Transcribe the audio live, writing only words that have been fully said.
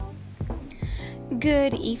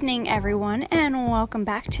Good evening, everyone, and welcome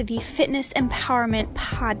back to the Fitness Empowerment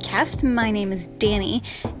Podcast. My name is Danny,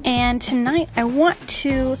 and tonight I want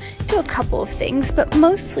to do a couple of things, but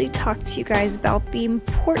mostly talk to you guys about the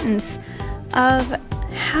importance of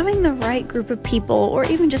having the right group of people, or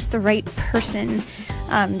even just the right person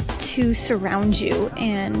to surround you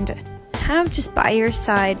and have just by your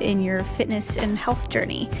side in your fitness and health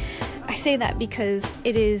journey. I say that because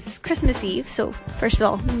it is Christmas Eve, so first of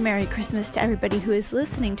all, Merry Christmas to everybody who is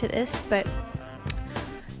listening to this, but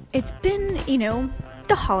it's been,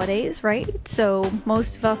 the holidays, right? So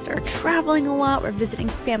most of us are traveling a lot, we're visiting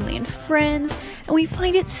family and friends, and we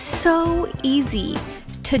find it so easy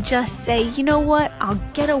to just say, you know what, I'll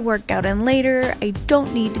get a workout in later, I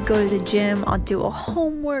don't need to go to the gym, I'll do a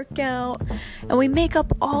home workout, and we make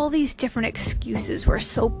up all these different excuses. We're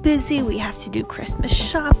so busy, we have to do Christmas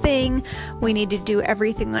shopping, we need to do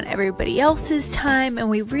everything on everybody else's time, and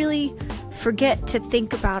we really forget to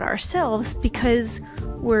think about ourselves because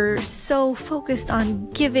we're so focused on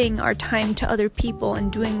giving our time to other people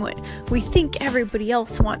and doing what we think everybody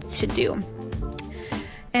else wants to do.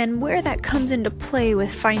 And where that comes into play with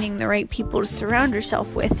finding the right people to surround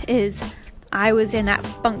yourself with is, I was in that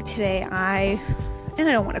funk today. And I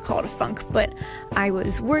don't want to call it a funk, but I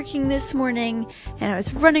was working this morning and I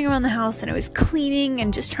was running around the house and I was cleaning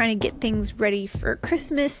and just trying to get things ready for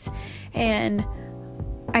Christmas. And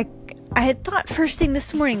I had thought first thing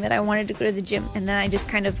this morning that I wanted to go to the gym, and then I just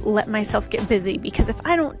kind of let myself get busy, because if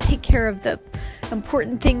I don't take care of the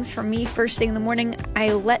important things for me first thing in the morning, I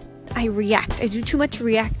react. I do too much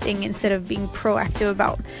reacting instead of being proactive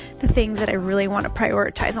about the things that I really want to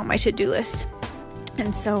prioritize on my to-do list.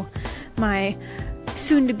 And so my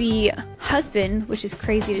soon-to-be husband, which is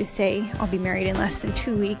crazy to say, I'll be married in less than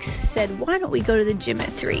 2 weeks, said, why don't we go to the gym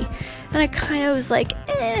at 3? And I kind of was like,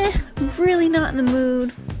 I'm really not in the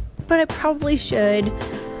mood, but I probably should.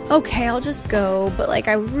 Okay, I'll just go. But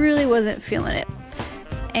I really wasn't feeling it.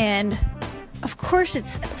 And of course,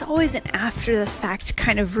 it's always an after the fact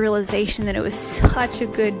kind of realization that it was such a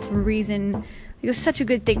good reason. It was such a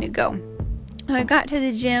good thing to go. And I got to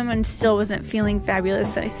the gym and still wasn't feeling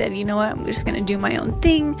fabulous. And I said, you know what? I'm just going to do my own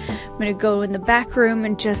thing. I'm going to go in the back room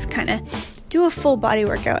and just kind of do a full body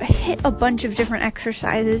workout, hit a bunch of different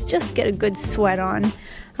exercises, just get a good sweat on,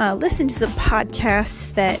 listen to some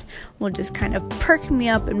podcasts that will just kind of perk me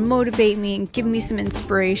up and motivate me and give me some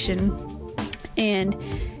inspiration, and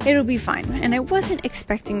it'll be fine. And I wasn't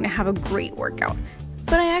expecting to have a great workout,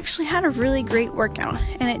 but I actually had a really great workout,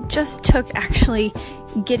 and it just took actually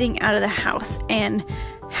getting out of the house and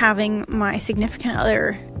having my significant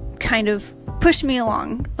other kind of push me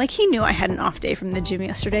along. He knew I had an off day from the gym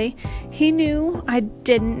yesterday. He knew I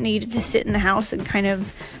didn't need to sit in the house and kind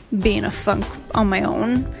of be in a funk on my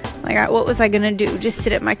own. What was I gonna do? Just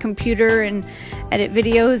sit at my computer and edit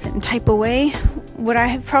videos and type away? Would I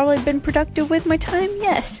have probably been productive with my time?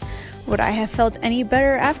 Yes. Would I have felt any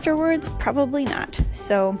better afterwards? Probably not.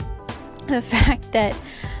 So the fact that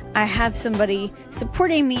I have somebody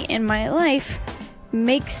supporting me in my life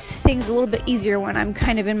makes things a little bit easier when I'm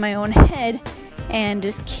kind of in my own head and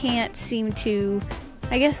just can't seem to,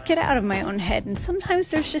 get out of my own head. And sometimes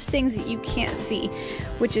there's just things that you can't see,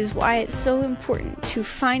 which is why it's so important to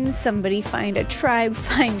find somebody, find a tribe,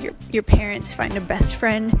 find your parents, find a best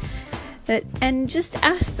friend, and just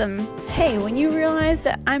ask them, hey, when you realize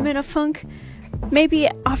that I'm in a funk, maybe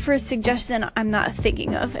offer a suggestion I'm not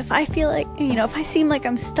thinking of. If I feel like, if I seem like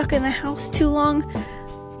I'm stuck in the house too long,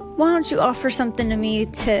 why don't you offer something to me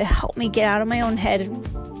to help me get out of my own head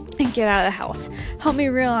and get out of the house? Help me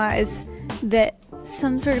realize that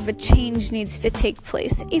some sort of a change needs to take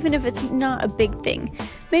place, even if it's not a big thing.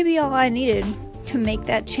 Maybe all I needed to make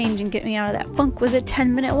that change and get me out of that funk was a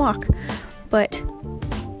 10-minute walk. But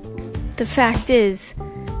the fact is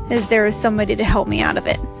there is somebody to help me out of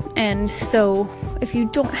it. And so if you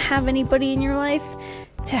don't have anybody in your life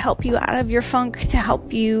to help you out of your funk, to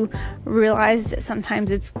help you realize that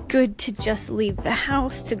sometimes it's good to just leave the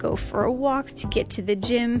house, to go for a walk, to get to the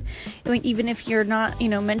gym, even if you're not,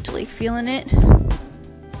 mentally feeling it,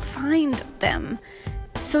 find them.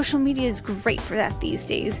 Social media is great for that these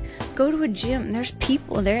days. Go to a gym. There's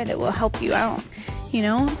people there that will help you out.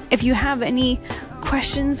 If you have any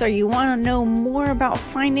questions or you want to know more about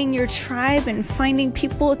finding your tribe and finding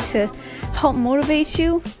people to help motivate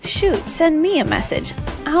you, send me a message.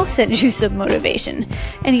 I'll send you some motivation.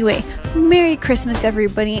 Anyway, Merry Christmas,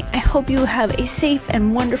 everybody. I hope you have a safe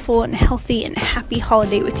and wonderful and healthy and happy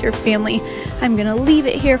holiday with your family. I'm going to leave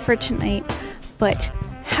it here for tonight, but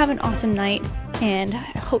have an awesome night, and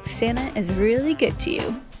I hope Santa is really good to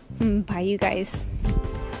you. Bye, you guys.